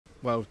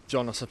Well,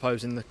 John, I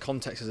suppose in the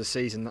context of the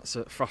season, that's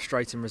a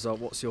frustrating result.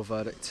 What's your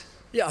verdict?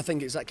 Yeah, I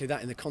think exactly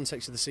that. In the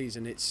context of the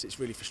season, it's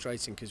really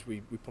frustrating because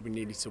we probably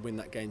needed to win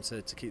that game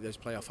to keep those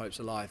playoff hopes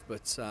alive.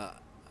 But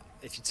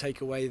if you take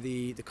away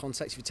the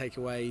context, if you take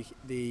away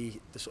the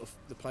sort of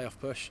the playoff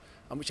push,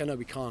 which I know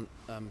we can't.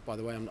 By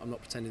the way, I'm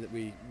not pretending that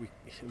we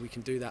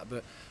can do that,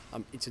 but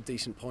it's a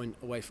decent point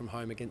away from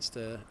home against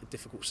a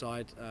difficult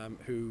side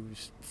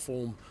whose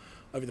form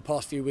over the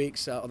past few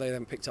weeks, although they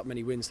haven't picked up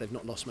many wins, they've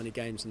not lost many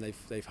games, and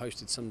they've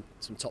hosted some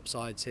top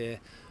sides here,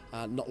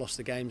 not lost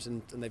the games,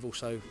 and they've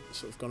also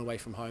sort of gone away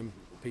from home,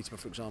 Peterborough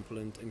for example,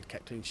 and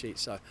kept clean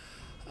sheets. So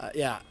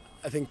yeah,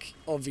 I think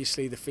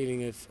obviously the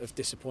feeling of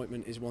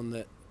disappointment is one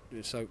that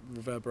so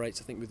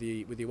reverberates, I think, with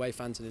the away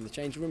fans and in the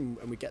changing room,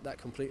 and we get that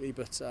completely.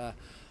 But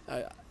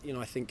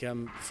I think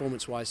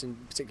performance-wise, in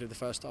particular the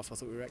first half, I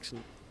thought we were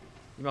excellent.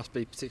 You must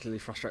be particularly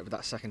frustrated with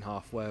that second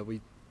half where we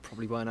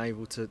probably weren't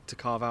able to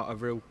carve out a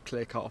real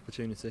clear-cut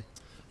opportunity.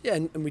 Yeah,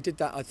 and we did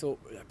that, I thought,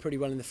 pretty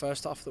well in the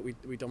first half. I thought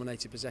we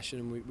dominated possession,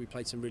 and we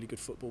played some really good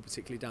football,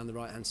 particularly down the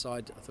right-hand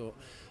side. I thought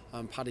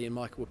Paddy and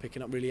Michael were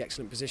picking up really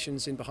excellent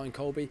positions in behind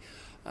Colby,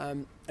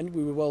 and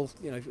we were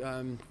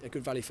a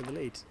good value for the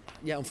lead.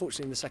 Yeah,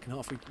 unfortunately in the second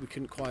half we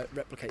couldn't quite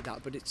replicate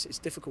that, but it's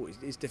difficult.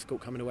 It's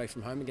difficult coming away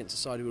from home against a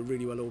side who were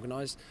really well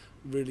organised,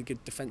 really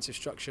good defensive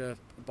structure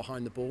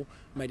behind the ball,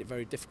 made it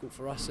very difficult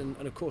for us, and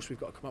of course we've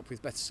got to come up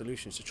with better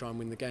solutions to try and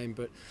win the game.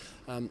 But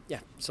yeah,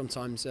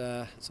 sometimes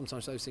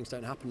those things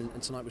don't happen,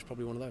 and tonight was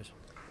probably one of those.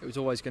 It was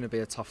always going to be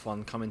a tough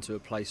one coming to a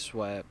place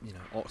where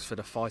Oxford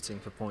are fighting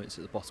for points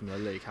at the bottom of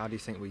the league. How do you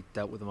think we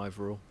dealt with them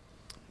overall?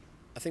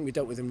 I think we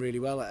dealt with them really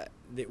well.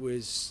 It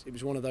was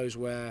one of those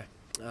where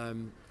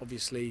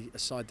obviously a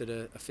side that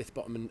are fifth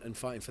bottom and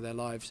fighting for their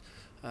lives,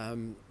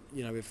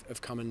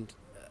 have come and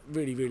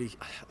really,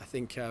 I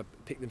think,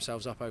 picked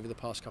themselves up over the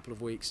past couple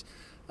of weeks,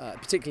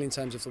 particularly in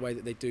terms of the way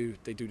that they do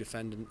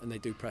defend and they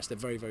do press. They're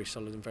very, very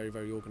solid and very,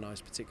 very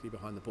organised, particularly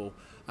behind the ball.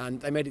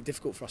 And they made it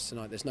difficult for us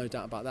tonight. There's no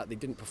doubt about that. They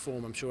didn't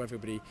perform. I'm sure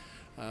everybody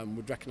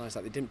would recognise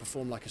that. They didn't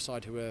perform like a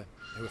side who were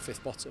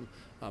fifth bottom.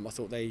 I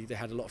thought they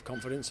had a lot of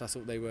confidence. I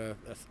thought they were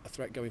a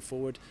threat going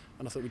forward,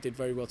 and I thought we did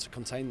very well to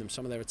contain them.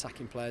 Some of their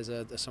attacking players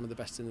are some of the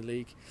best in the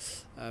league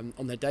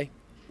on their day,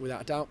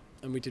 without a doubt,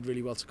 and we did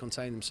really well to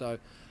contain them. So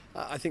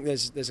I think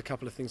there's a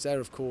couple of things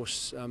there. Of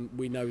course,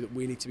 we know that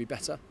we need to be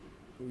better.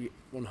 We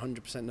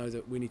 100% know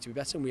that we need to be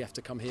better, and we have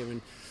to come here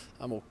and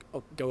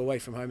or go away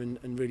from home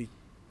and really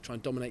try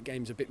and dominate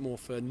games a bit more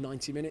for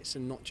 90 minutes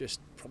and not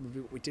just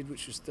probably what we did,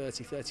 which was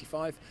 30,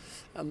 35.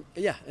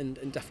 Yeah,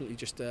 and definitely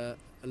just a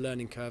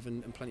learning curve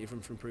and plenty of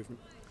room for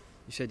improvement.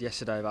 You said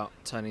yesterday about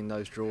turning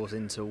those draws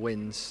into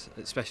wins,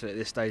 especially at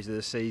this stage of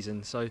the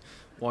season. So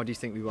why do you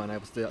think we weren't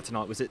able to do that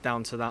tonight? Was it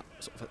down to that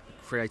sort of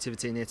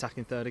creativity in the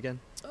attacking third again?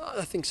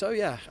 I think so,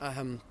 yeah.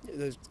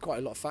 There's quite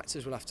a lot of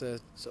factors. We'll have to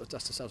sort of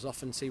dust ourselves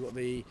off and see what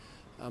the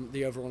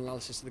overall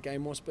analysis of the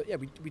game was. But yeah,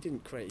 we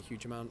didn't create a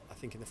huge amount, I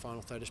think, in the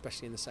final third,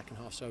 especially in the second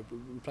half. So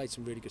we played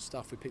some really good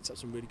stuff. We picked up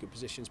some really good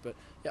positions. But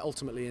yeah,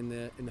 ultimately in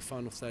the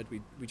final third,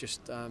 we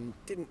just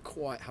didn't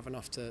quite have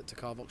enough to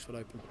carve Oxford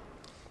open.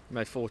 You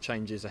made 4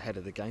 changes ahead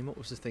of the game. What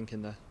was the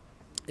thinking there?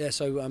 Yeah,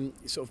 so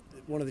sort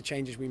of one of the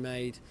changes we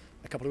made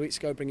a couple of weeks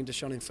ago, bringing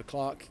Deshaun in for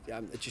Clark,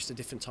 just a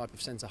different type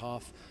of centre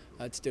half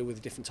to deal with a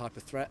different type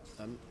of threat.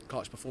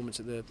 Clark's performance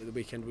at the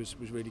weekend was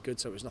really good,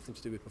 so it was nothing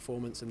to do with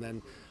performance. And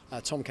then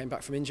Tom came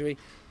back from injury.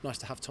 Nice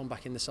to have Tom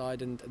back in the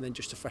side, and then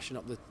just to freshen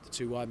up the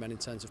 2 wide men in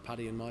terms of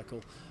Paddy and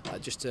Michael,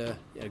 just to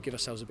give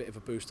ourselves a bit of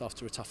a boost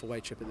after a tough away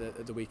trip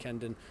at the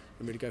weekend, and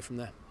really go from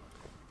there.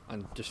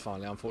 And just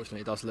finally,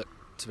 unfortunately, it does look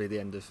to be the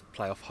end of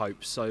playoff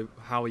hopes. So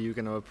how are you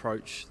going to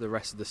approach the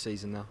rest of the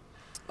season now?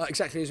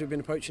 Exactly as we've been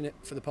approaching it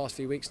for the past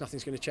few weeks.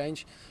 Nothing's going to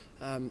change.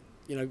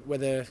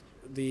 Whether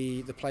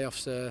the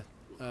playoffs are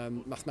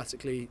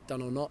mathematically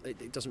done or not,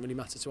 it doesn't really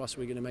matter to us.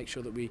 We're going to make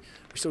sure that we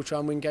still try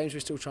and win games. We're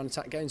still trying to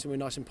attack games, and we're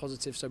nice and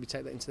positive. So we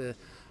take that into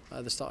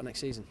the start of next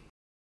season.